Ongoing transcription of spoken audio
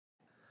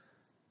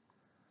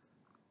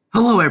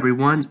Hello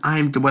everyone,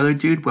 I'm the Weather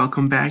Dude,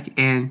 welcome back,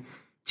 and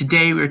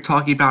today we're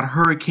talking about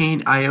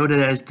Hurricane Iota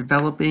that is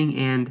developing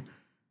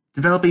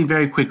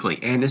very quickly,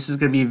 and this is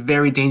going to be a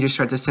very dangerous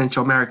threat to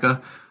Central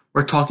America.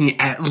 We're talking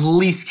at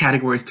least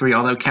Category 3,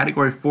 although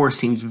Category 4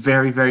 seems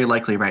very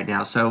likely right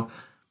now, so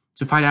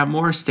to find out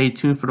more, stay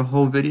tuned for the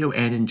whole video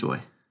and enjoy.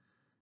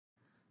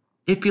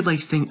 If you'd like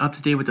staying up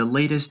to date with the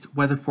latest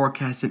weather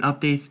forecasts and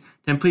updates,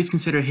 then please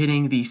consider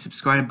hitting the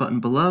subscribe button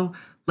below.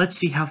 Let's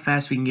see how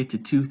fast we can get to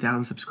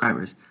 2,000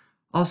 subscribers.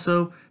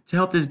 Also, to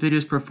help this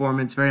video's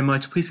performance very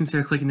much, please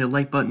consider clicking the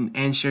like button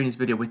and sharing this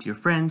video with your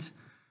friends.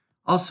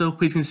 Also,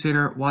 please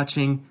consider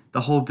watching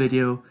the whole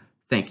video.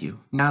 Thank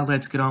you. Now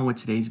let's get on with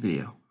today's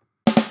video.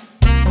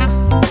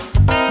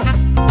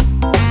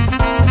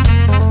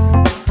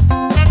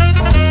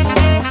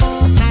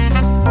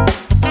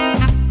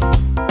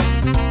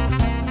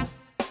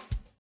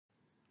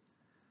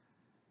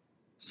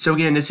 So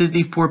again, this is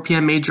the 4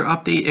 p.m. major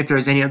update. If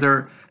there's any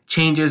other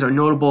changes or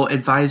notable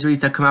advisories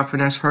that come out from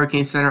National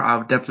Hurricane Center,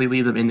 I'll definitely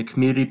leave them in the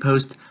community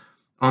post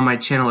on my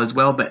channel as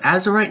well. But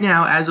as of right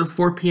now, as of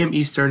 4 p.m.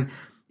 Eastern,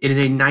 it is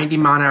a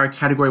 90-mile-an-hour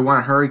Category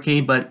 1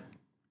 hurricane. But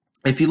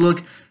if you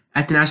look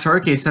at the National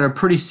Hurricane Center,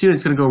 pretty soon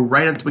it's going to go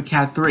right up to a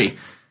Cat 3.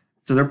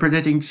 So they're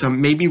predicting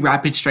some maybe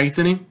rapid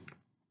strengthening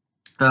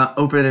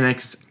over the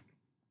next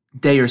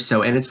day or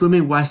so. And it's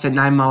moving west at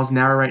 9 miles an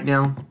hour right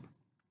now.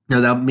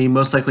 Now, that'll be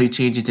most likely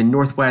changing to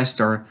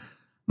northwest or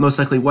most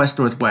likely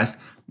west-northwest.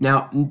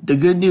 Now, the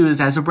good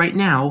news as of right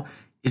now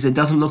is it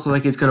doesn't look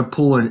like it's going to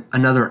pull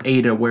another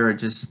Eta where it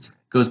just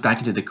goes back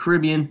into the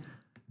Caribbean,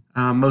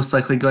 most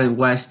likely going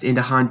west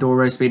into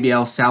Honduras, maybe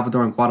El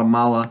Salvador and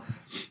Guatemala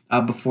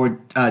before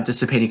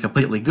dissipating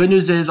completely. Good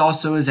news is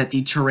that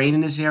the terrain in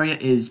this area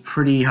is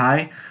pretty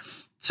high.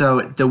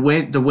 So the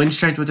wind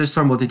strength with this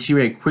storm will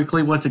deteriorate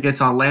quickly once it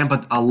gets on land,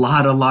 but a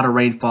lot of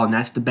rainfall, and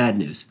that's the bad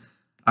news.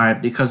 All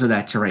right, because of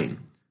that terrain.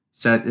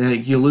 So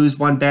you lose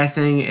one bad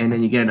thing, and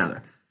then you get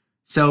another.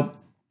 So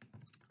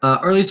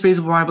earliest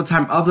feasible arrival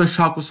time of those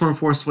tropical storm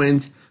force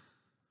winds,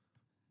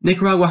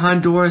 Nicaragua,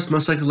 Honduras,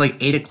 most likely like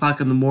 8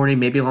 o'clock in the morning,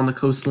 maybe along the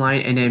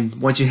coastline. And then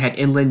once you head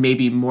inland,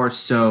 maybe more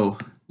so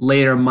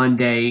later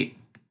Monday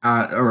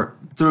or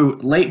through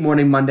late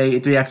morning Monday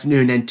through the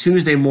afternoon, and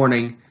Tuesday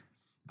morning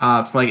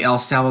for like El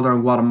Salvador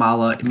and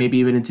Guatemala, and maybe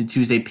even into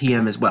Tuesday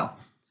p.m. as well,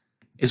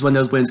 is when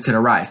those winds could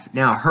arrive.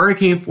 Now,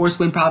 hurricane force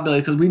wind probability,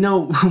 because we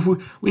know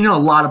a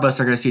lot of us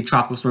are going to see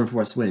tropical storm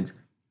force winds.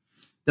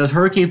 Those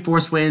hurricane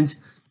force winds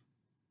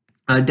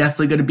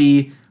definitely going to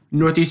be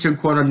northeastern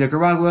corner of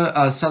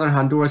Nicaragua, southern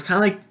Honduras, kind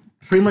of like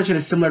pretty much in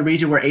a similar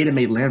region where Eta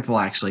made landfall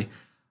actually.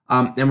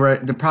 And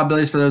the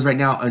probabilities for those right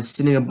now are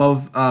sitting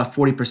above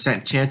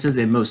 40% chances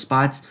in most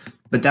spots,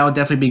 but that will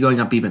definitely be going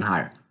up even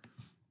higher.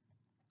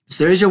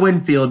 So there's your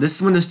wind field. This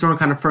is when the storm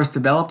kind of first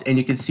developed, and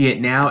you can see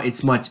it now.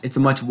 It's a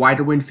much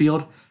wider wind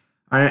field.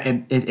 All right,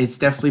 and it's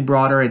definitely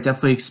broader. It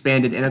definitely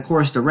expanded, and of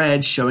course the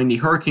red showing the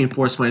hurricane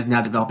force wind is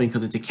now developing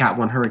because it's a Cat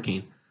 1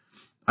 hurricane.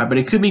 But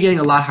it could be getting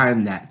a lot higher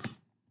than that.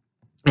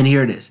 And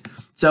here it is.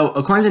 So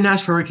according to the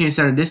National Hurricane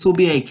Center, this will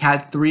be a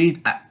Cat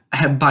 3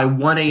 by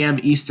 1 a.m.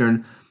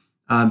 Eastern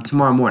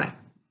tomorrow morning,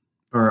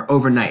 or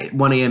overnight,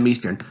 1 a.m.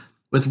 Eastern,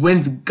 with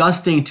winds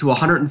gusting to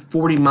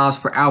 140 miles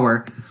per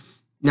hour.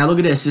 Now look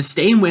at this.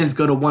 Sustained winds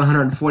go to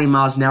 140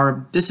 miles an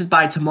hour. This is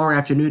by tomorrow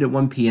afternoon at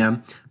 1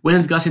 p.m.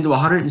 Winds gusting to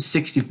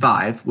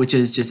 165, which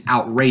is just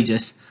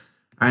outrageous.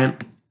 All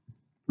right.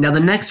 Now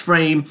the next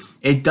frame,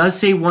 it does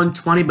say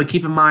 120, but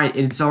keep in mind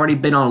it's already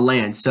been on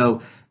land.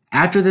 So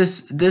after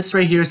this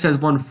right here says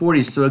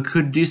 140, so it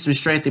could do some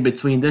strengthening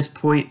between this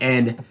point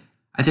and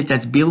I think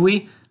that's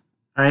Bilwi.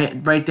 All right,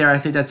 right there. I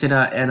think that's in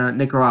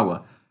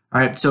Nicaragua.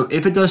 All right. So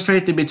if it does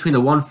strengthen between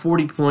the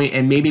 140 point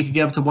and maybe it could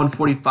get up to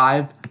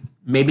 145.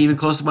 Maybe even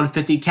close to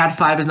 150. Cat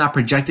 5 is not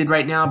projected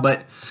right now,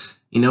 but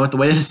you know what, the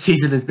way the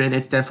season has been,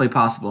 it's definitely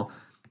possible.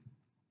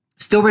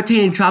 Still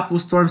retaining tropical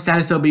storm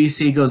status, though, but you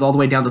see it goes all the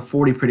way down to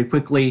 40 pretty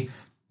quickly,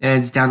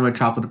 and it's down to a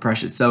tropical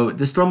depression. So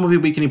the storm will be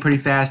weakening pretty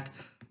fast,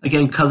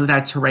 again, because of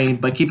that terrain,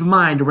 but keep in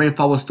mind, the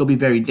rainfall will still be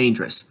very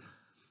dangerous.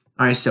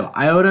 All right, so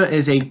Iota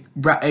is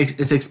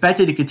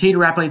expected to continue to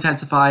rapidly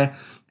intensify,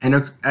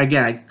 and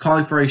again,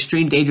 calling for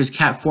extreme dangerous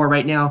Cat 4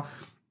 right now.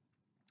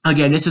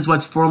 Again, this is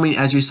what's formerly,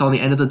 as you saw in the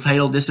end of the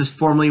title, this is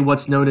formerly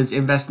what's known as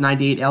Invest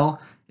 98L,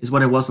 is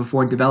what it was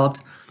before it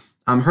developed.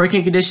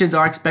 Hurricane conditions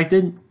are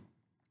expected.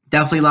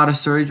 Definitely a lot of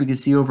surge. We can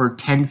see over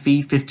 10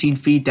 feet, 15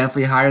 feet,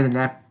 definitely higher than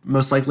that,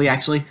 most likely,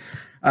 actually.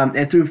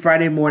 And through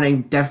Friday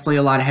morning, definitely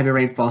a lot of heavy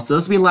rainfall. So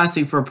this will be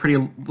lasting for a pretty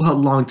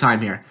long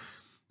time here.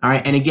 All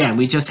right, and again,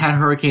 we just had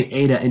Hurricane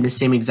Eta in the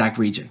same exact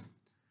region.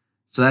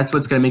 So that's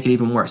what's going to make it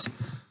even worse.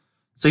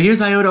 So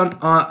here's Iota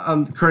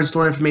on current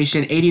storm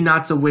information. 80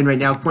 knots of wind right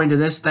now. According to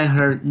this,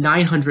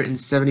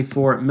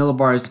 974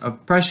 millibars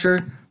of pressure.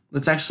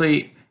 Let's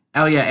actually,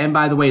 oh yeah, and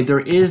by the way, there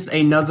is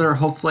another,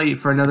 hopefully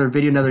for another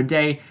video, another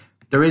day,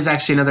 there is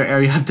actually another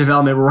area of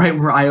development right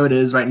where Iota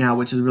is right now,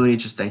 which is really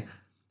interesting.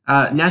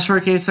 National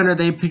Hurricane Center,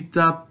 they picked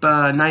up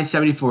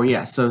 974,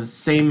 yeah, so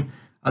same,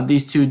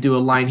 these two do a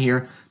line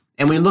here.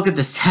 And when you look at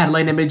the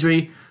satellite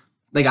imagery,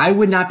 Like, I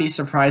would not be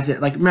surprised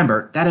that, like,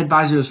 remember, that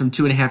advisory was from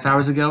 2.5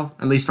 hours ago,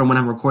 at least from when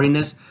I'm recording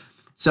this.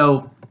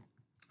 So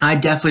I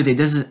definitely think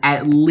this is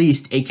at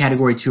least a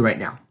Category 2 right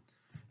now.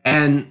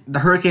 And the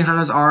hurricane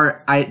hunters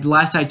are, the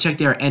last I checked,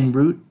 they are en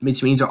route,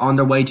 which means they're on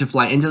their way to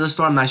fly into the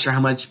storm. I'm not sure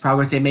how much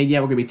progress they made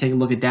yet. We're going to be taking a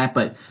look at that.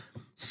 But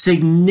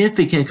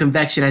significant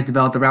convection has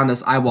developed around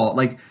this eye wall.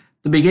 Like,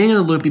 the beginning of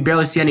the loop, you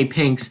barely see any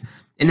pinks.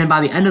 And then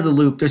by the end of the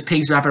loop, there's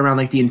pinks wrapping around,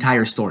 like, the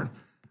entire storm.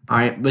 All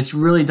right, which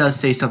really does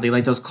say something.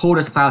 Like those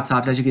coldest cloud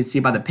tops, as you can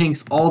see by the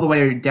pinks, all the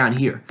way down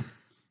here.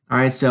 All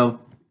right, so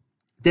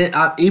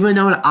even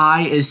though an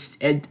eye is,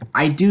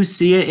 I do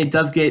see it. It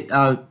does get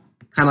kind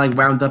of like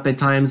wound up at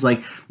times.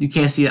 Like you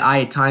can't see the eye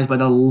at times, but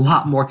a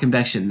lot more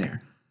convection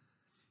there.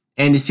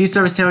 And the sea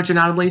surface temperature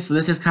notably. So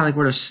this is kind of like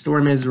where the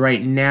storm is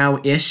right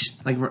now-ish,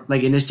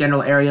 like in this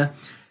general area.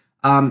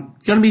 Going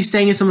to be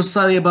staying in some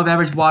slightly above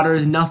average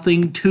waters.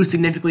 Nothing too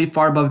significantly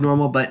far above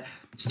normal, but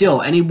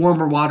still, any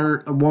warmer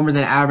water, warmer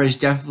than average,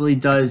 definitely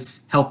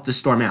does help the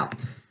storm out.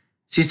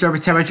 Sea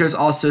surface temperature is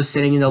also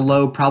sitting in the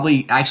low,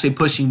 probably actually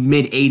pushing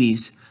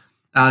mid-80s,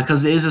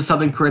 because it is the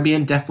Southern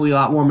Caribbean, definitely a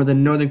lot warmer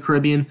than Northern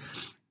Caribbean.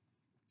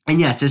 And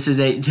yes,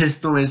 this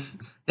storm is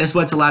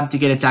what's allowed it to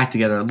get its act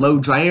together. Low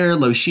dry air,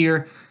 low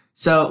shear.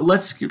 So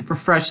let's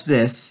refresh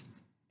this.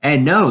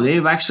 And no,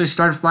 they've actually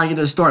started flying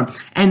into the storm.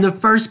 And the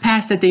first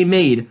pass that they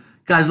made,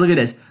 guys, look at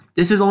this.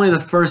 This is only the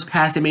first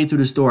pass they made through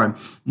the storm.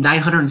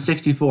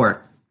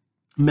 964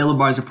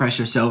 millibars of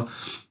pressure. So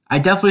I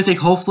definitely think,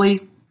 hopefully,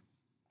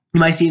 you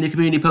might see in the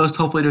community post,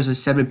 hopefully there's a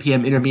 7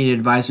 p.m. intermediate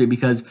advisory,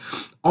 because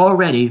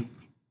already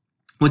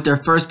with their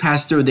first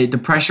pass through, the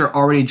pressure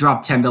already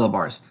dropped 10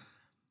 millibars.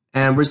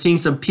 And we're seeing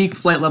some peak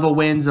flight level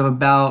winds of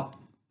about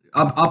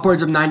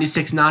upwards of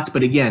 96 knots.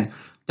 But again,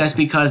 that's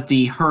because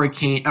the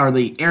hurricane or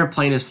the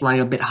airplane is flying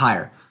a bit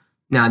higher.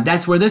 Now,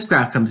 that's where this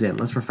graph comes in.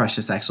 Let's refresh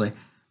this actually.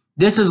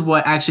 This is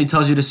what actually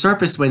tells you the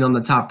surface wind on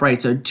the top right.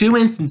 So two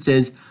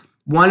instances,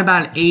 one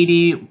about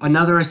 80,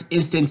 another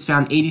instance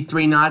found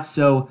 83 knots.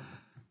 So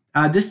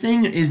this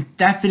thing is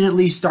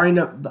definitely starting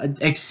to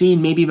exceed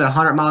maybe about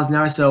 100 miles an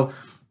hour. So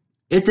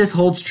if this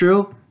holds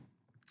true,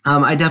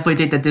 I definitely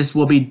think that this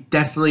will be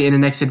definitely in the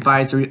next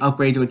advisory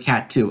upgrade to a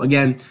Cat 2.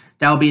 Again,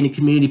 that will be in the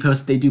community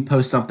post if they do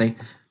post something.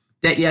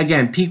 That, yeah,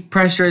 again, peak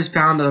pressure is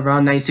found at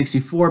around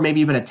 964,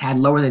 maybe even a tad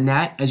lower than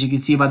that, as you can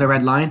see by the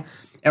red line.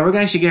 And we're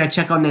actually going to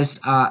check on this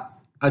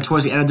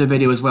towards the end of the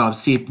video as well to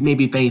see if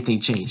anything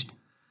changed.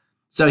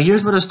 So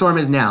here's where the storm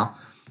is now.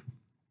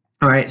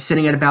 All right,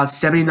 sitting at about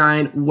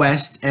 79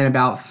 west and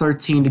about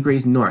 13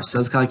 degrees north. So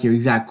that's kind of like your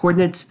exact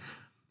coordinates.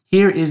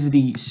 Here is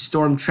the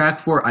storm track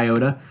for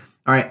Iota.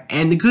 All right,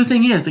 and the good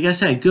thing is, like I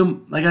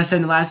said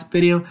in the last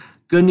video,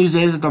 good news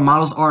is that the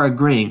models are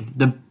agreeing.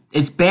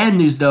 It's bad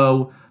news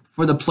though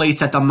for the place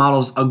that the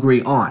models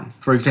agree on.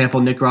 For example,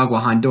 Nicaragua,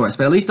 Honduras.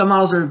 But at least the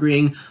models are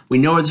agreeing. We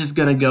know where this is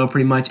going to go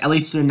pretty much, at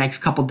least for the next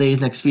couple days,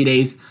 next few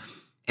days.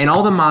 And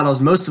all the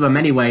models, most of them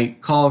anyway,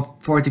 call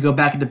for it to go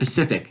back in the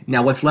Pacific.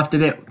 Now, what's left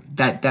of it,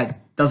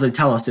 that doesn't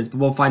tell us this, but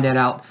we'll find that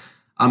out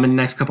in the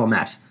next couple of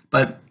maps.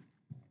 But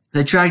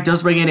the track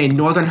does bring in a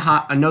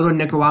northern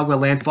Nicaragua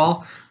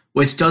landfall,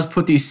 which does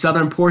put the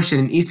southern portion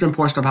and eastern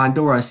portion of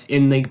Honduras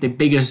in the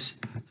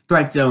biggest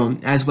threat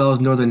zone, as well as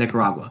northern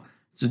Nicaragua.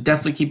 So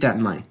definitely keep that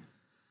in mind.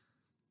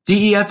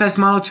 DEFS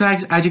model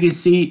tracks, as you can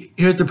see,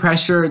 here's the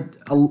pressure.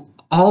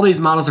 All these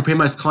models are pretty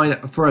much calling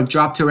for a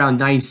drop to around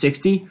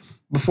 960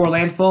 before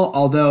landfall,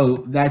 although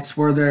that's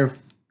where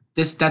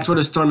that's where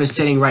the storm is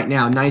sitting right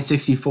now.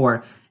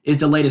 964 is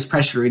the latest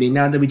pressure reading,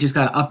 now that we just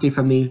got an update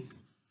from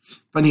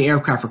the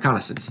aircraft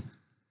reconnaissance.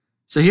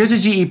 So here's the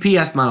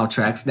GEPS model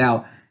tracks.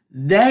 Now,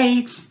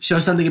 they show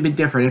something a bit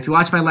different. If you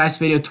watch my last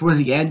video towards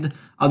the end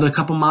of the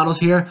couple models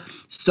here,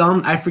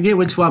 I forget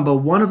which one, but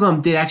one of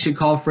them did actually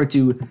call for it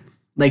to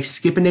like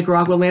skip a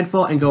Nicaragua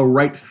landfall and go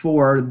right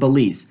for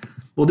Belize.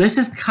 Well, this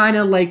is kind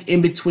of like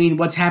in between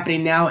what's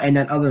happening now and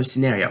that other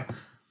scenario.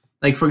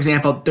 Like, for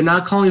example, they're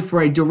not calling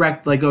for a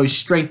direct, like, go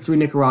straight through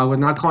Nicaragua.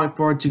 They're not calling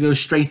for it to go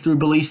straight through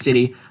Belize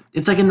City.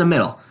 It's like in the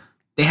middle.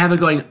 They have it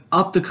going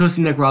up the coast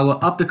of Nicaragua,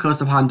 up the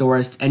coast of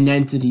Honduras, and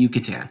then to the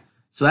Yucatan.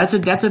 So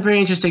that's a very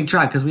interesting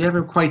track because we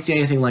haven't quite seen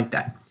anything like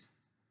that.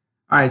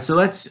 All right, so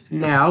let's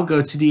now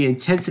go to the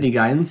intensity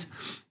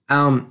guidance.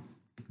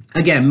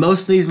 Again,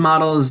 most of these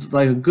models,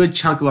 like a good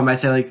chunk of them, I'd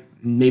say like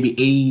maybe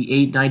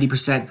 88,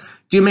 90%,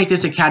 do make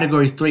this a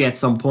Category 3 at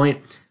some point.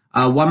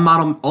 One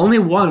model, only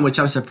one, which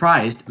I'm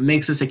surprised,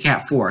 makes this a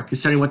Cat 4,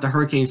 considering what the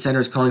Hurricane Center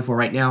is calling for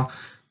right now.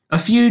 A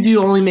few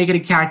do only make it a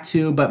Cat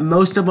 2, but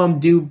most of them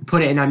do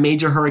put it in a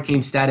major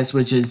hurricane status,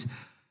 which is,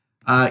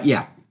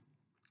 yeah,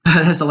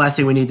 that's the last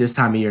thing we need this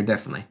time of year,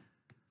 definitely.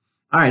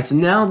 All right, so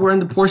now we're in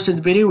the portion of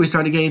the video. We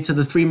started getting into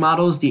the three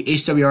models, the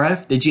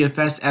HWRF, the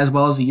GFS, as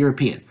well as the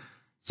European.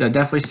 So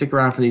definitely stick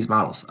around for these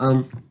models.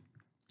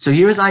 So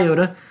here's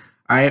Iota.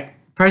 All right,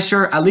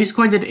 pressure, at least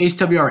according to the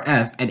HWRF,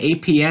 at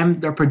 8 p.m.,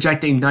 they're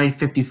projecting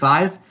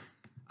 955.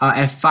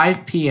 At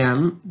 5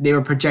 p.m., they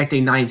were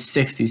projecting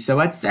 960. So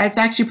that's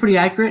actually pretty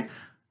accurate,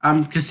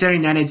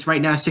 considering that it's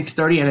right now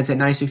 6:30 and it's at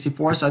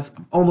 964, so that's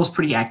almost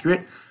pretty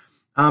accurate.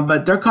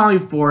 But they're calling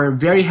for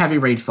very heavy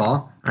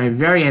rainfall. All right,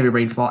 very heavy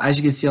rainfall. As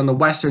you can see on the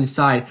western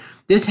side,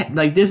 this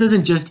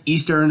isn't just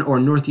eastern or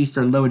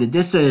northeastern loaded.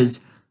 This is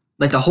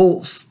like the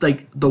whole,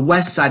 like the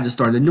west side of the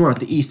storm, the north,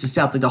 the east, the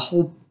south, like the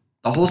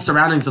whole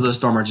surroundings of the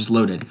storm are just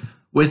loaded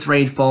with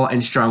rainfall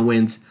and strong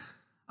winds.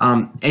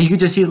 And you can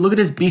just see, look at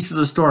this beast of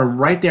the storm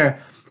right there.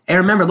 And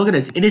remember, look at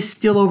this. It is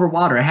still over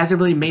water. It hasn't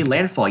really made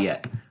landfall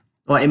yet.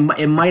 Well,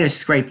 it might have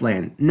scraped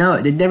land. No,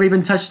 it never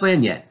even touched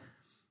land yet.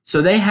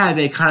 So they have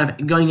it kind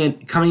of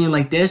coming in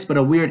like this, but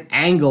a weird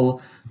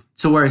angle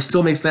to where it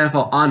still makes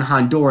landfall on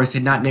Honduras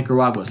and not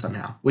Nicaragua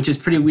somehow, which is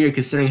pretty weird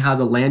considering how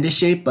the land is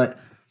shaped, but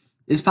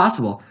it's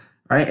possible,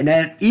 right? And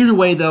then either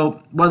way,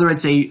 though, whether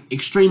it's a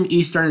extreme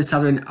eastern and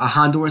southern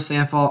Honduras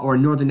landfall or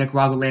northern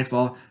Nicaragua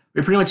landfall,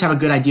 we pretty much have a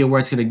good idea where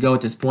it's going to go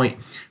at this point,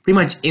 pretty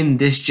much in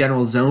this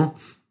general zone.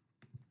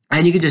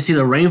 And you can just see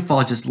the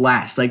rainfall just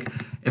last. Like,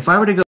 if I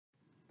were to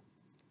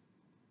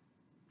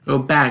go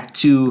back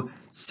to,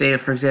 say,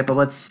 for example,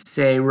 let's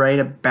say right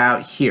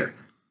about here.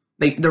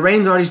 Like, the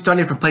rain's already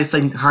starting for places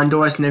like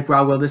Honduras,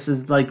 Nicaragua. This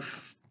is like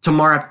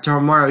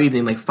tomorrow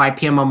evening, like 5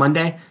 p.m. on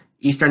Monday,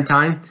 Eastern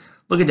time.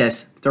 Look at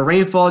this. The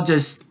rainfall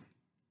just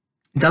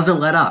doesn't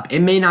let up.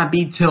 It may not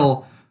be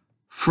till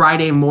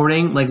Friday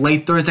morning, like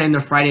late Thursday into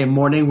Friday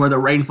morning, where the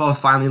rainfall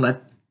finally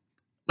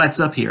lets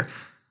up here.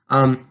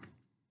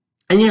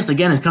 And yes,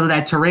 again, it's because of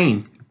that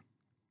terrain.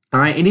 All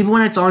right, and even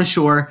when it's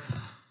onshore,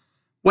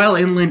 well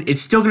inland,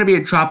 it's still going to be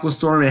a tropical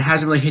storm. It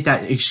hasn't really hit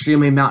that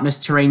extremely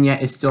mountainous terrain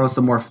yet. It's still on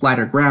some more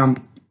flatter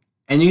ground.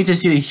 And you can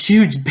just see the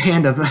huge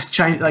band of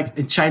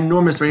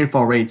ginormous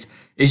rainfall rates.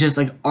 It's just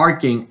like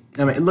arcing.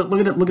 I mean, look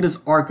at it. Look at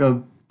this arc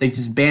of like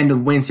this band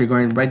of winds here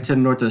going right to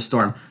the north of the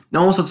storm. It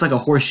almost looks like a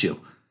horseshoe.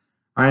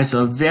 All right,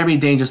 so a very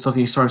dangerous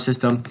looking storm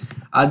system.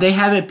 They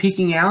have it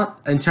peaking out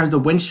in terms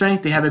of wind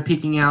strength. They have it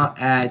peaking out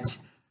at,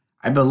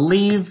 I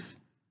believe,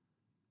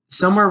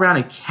 somewhere around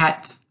a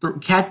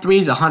Cat 3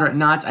 is 100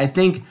 knots. I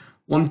think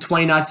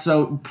 120 knots.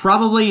 So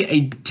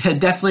probably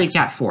definitely a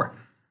Cat 4.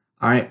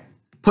 All right,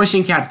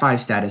 pushing Cat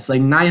 5 status,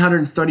 like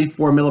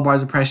 934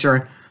 millibars of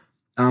pressure.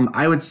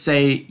 I would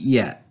say,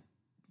 yeah,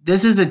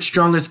 this is its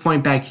strongest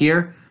point back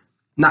here.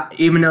 Not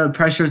even though the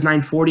pressure is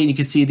 940, you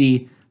can see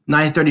the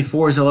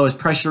 934 is the lowest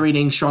pressure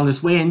reading,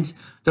 strongest winds.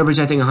 They're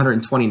projecting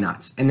 120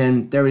 knots, and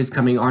then there it is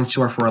coming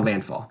onshore for a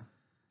landfall.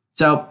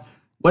 So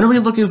what are we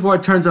looking for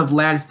in terms of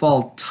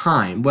landfall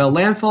time? Well,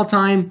 landfall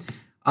time,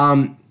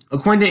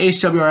 according to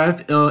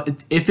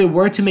HWRF, if it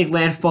were to make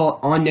landfall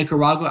on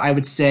Nicaragua, I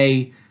would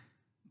say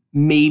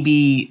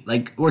maybe,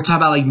 like, we're talking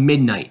about like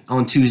midnight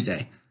on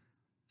Tuesday,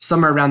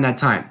 somewhere around that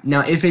time.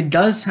 Now, if it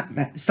does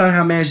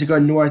somehow manage to go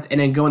north and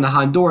then go into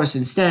Honduras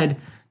instead,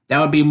 that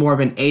would be more of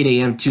an 8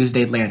 a.m.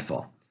 Tuesday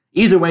landfall.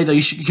 Either way, though,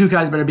 you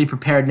guys better be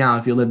prepared now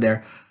if you live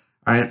there.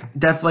 All right,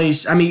 definitely.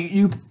 I mean,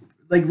 you,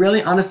 like,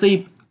 really,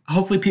 honestly,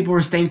 hopefully people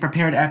were staying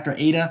prepared after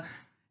Eta.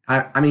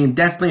 I mean,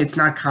 definitely it's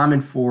not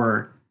common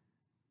for,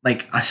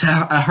 like,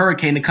 a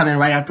hurricane to come in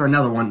right after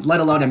another one, let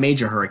alone a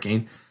major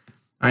hurricane.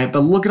 All right,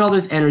 but look at all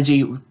this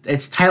energy.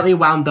 It's tightly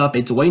wound up.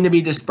 It's waiting to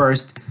be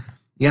dispersed.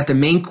 You got the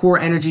main core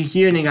energy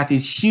here, and you got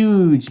these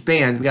huge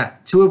bands. We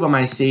got two of them,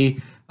 I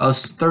see. A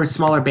third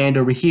smaller band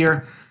over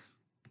here.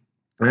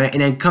 All right,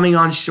 and then coming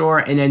onshore,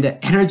 and then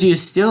the energy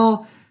is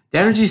still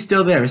there. We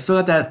still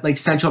got that, like,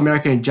 Central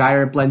American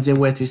gyre blends in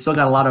with. We still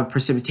got a lot of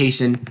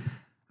precipitation.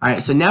 All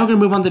right, so now we're gonna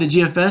move on to the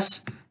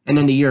GFS and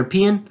then the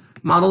European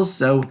models.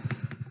 So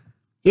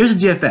here's the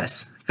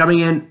GFS coming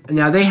in.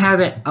 Now they have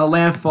it a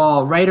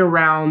landfall right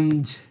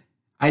around,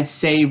 I'd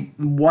say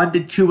 1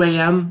 to 2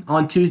 a.m.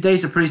 on Tuesday,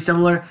 so pretty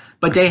similar.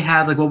 But they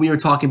have, like, what we were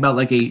talking about,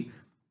 like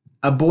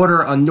a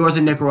border on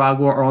northern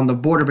Nicaragua or on the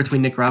border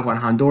between Nicaragua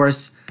and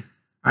Honduras.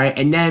 All right,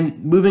 and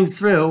then moving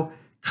through,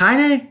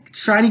 kind of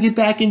trying to get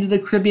back into the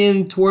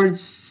Caribbean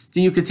towards the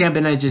Yucatan,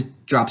 and then it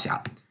just drops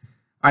out.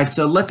 All right,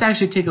 so let's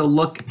actually take a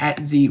look at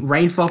the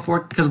rainfall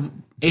for, because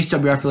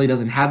HWF really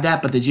doesn't have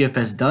that, but the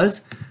GFS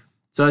does.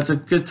 So it's a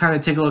good time to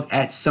take a look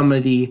at some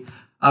of the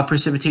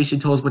precipitation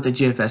totals with the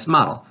GFS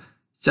model.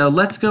 So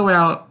let's go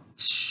out,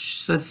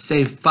 let's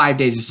say 5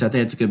 days or so. I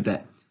think that's a good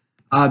bet.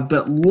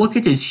 But look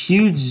at this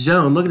huge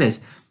zone. Look at this.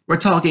 We're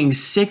talking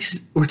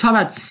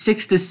about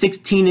 6 to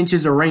 16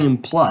 inches of rain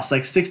plus,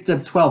 like 6 to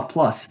 12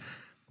 plus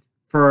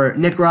for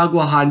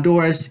Nicaragua,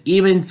 Honduras,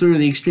 even through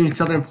the extreme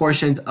southern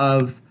portions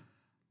of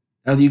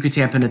the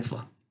Yucatan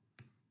Peninsula.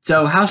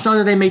 So how strong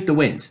do they make the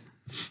winds?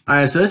 All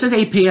right, so this is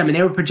 8 p.m. and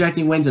they were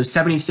projecting winds of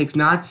 76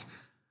 knots,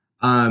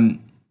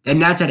 and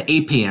that's at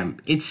 8 p.m.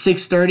 It's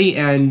 6:30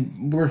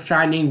 and we're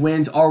finding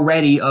winds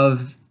already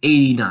of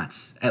 80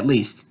 knots at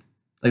least,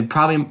 like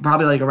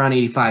probably like around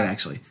 85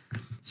 actually.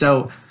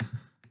 So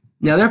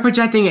now they're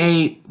projecting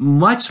a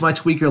much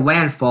weaker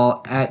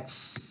landfall at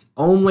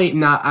only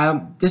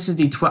this is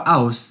the 12.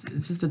 Oh, is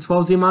this the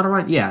 12Z model,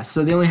 right? Yeah.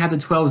 So they only have the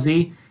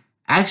 12Z.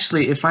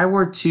 Actually, if I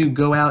were to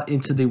go out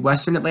into the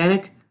Western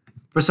Atlantic,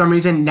 for some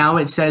reason now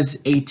it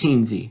says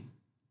 18Z.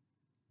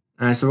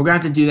 All right, so we're gonna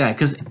have to do that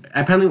because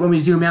apparently when we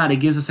zoom out, it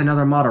gives us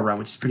another model run,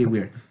 which is pretty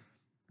weird.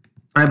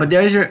 All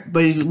right,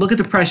 but you look at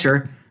the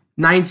pressure,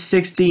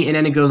 960, and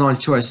then it goes on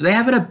shore. So they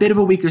have it a bit of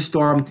a weaker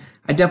storm.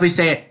 I definitely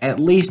say at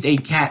least a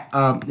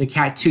the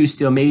Cat 2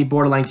 still, maybe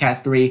borderline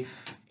Cat 3.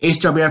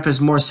 HWF is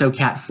more so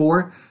Cat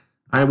 4,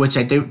 which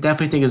I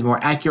definitely think is more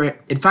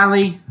accurate. And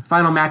finally,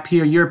 final map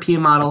here,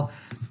 European model.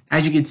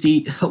 As you can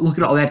see, look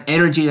at all that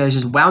energy that is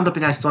just wound up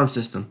in that storm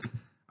system.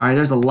 All right,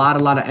 there's a lot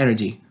of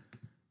energy.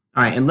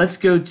 All right, and let's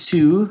go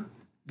to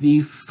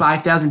the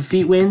 5,000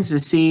 feet winds to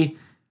see,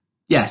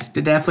 yes,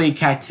 definitely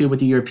Cat 2 with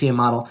the European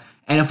model.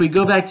 And if we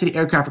go back to the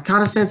aircraft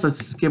reconnaissance,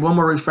 let's give one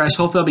more refresh.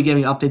 Hopefully I'll be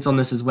giving updates on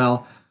this as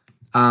well.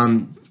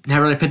 Haven't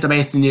really picked up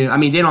anything new. I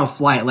mean, they don't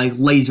fly at like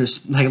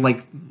lasers,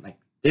 like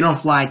they don't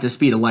fly at the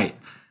speed of light.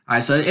 All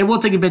right, so it will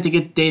take a bit to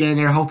get data in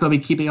there. Hopefully I'll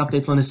be keeping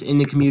updates on this in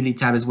the community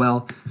tab as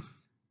well.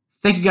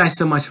 Thank you guys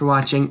so much for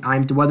watching.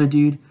 I'm the Weather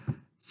Dude,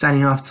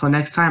 signing off. Until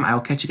next time, I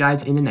will catch you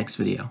guys in the next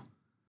video.